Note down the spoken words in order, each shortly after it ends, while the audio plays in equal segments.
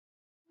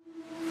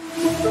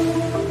You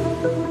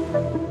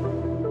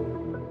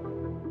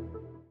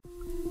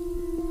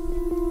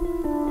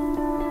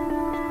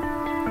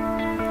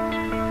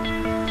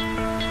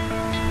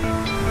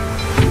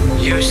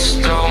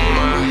stole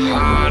my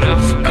heart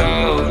of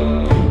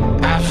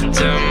gold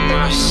after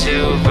my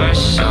silver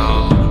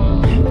soul.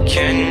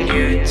 Can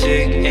you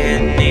dig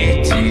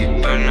any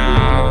deeper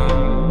now?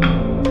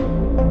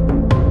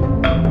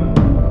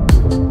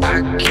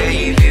 I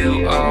gave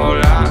you all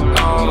I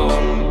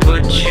own,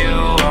 put you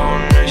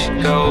on this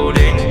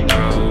golden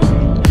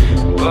throne,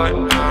 but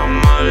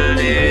I'm a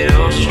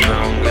little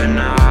stronger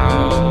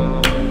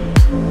now.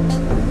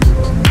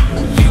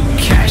 You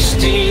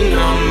cashed in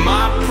on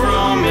my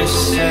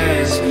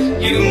promises.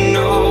 You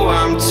know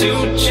I'm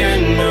too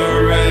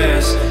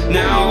generous.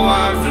 Now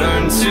I've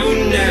learned to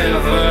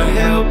never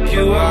help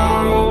you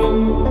out,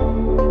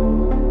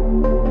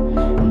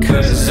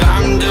 'cause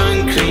I'm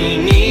done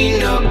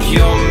cleaning up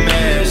your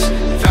mess.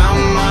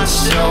 Found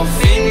myself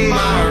in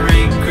my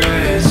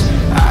regrets.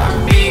 I've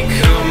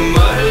become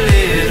a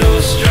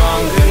little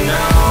stronger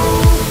now,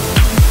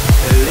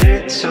 a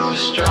little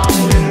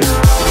stronger now.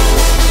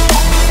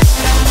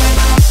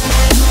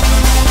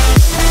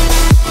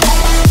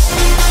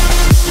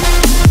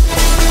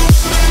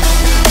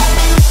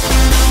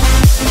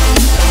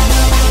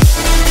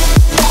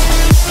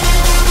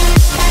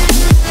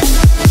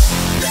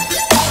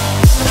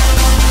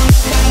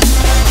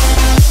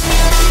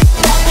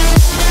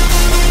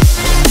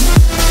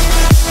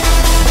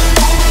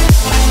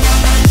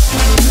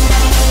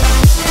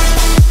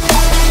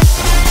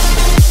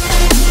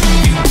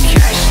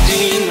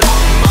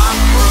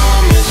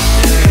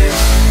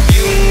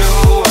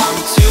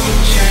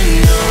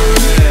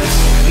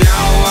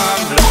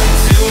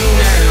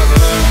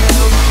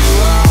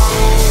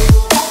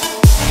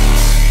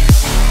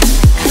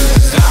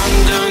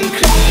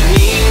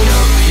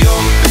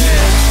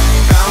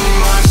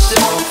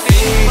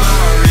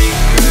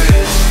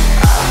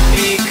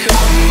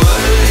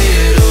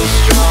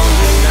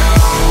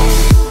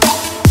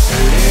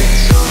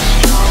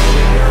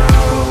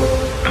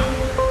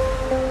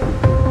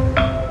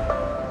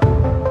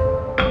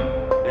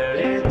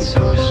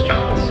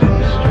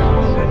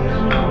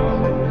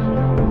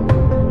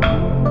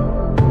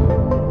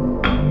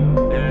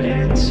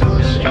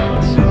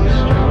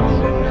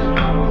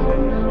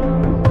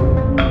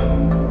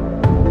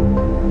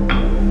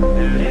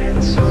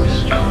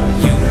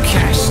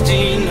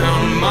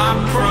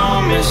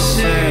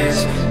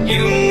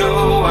 You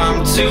know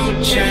I'm too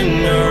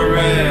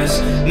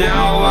generous.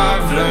 Now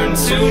I've learned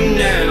to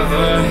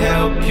never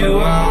help you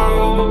out.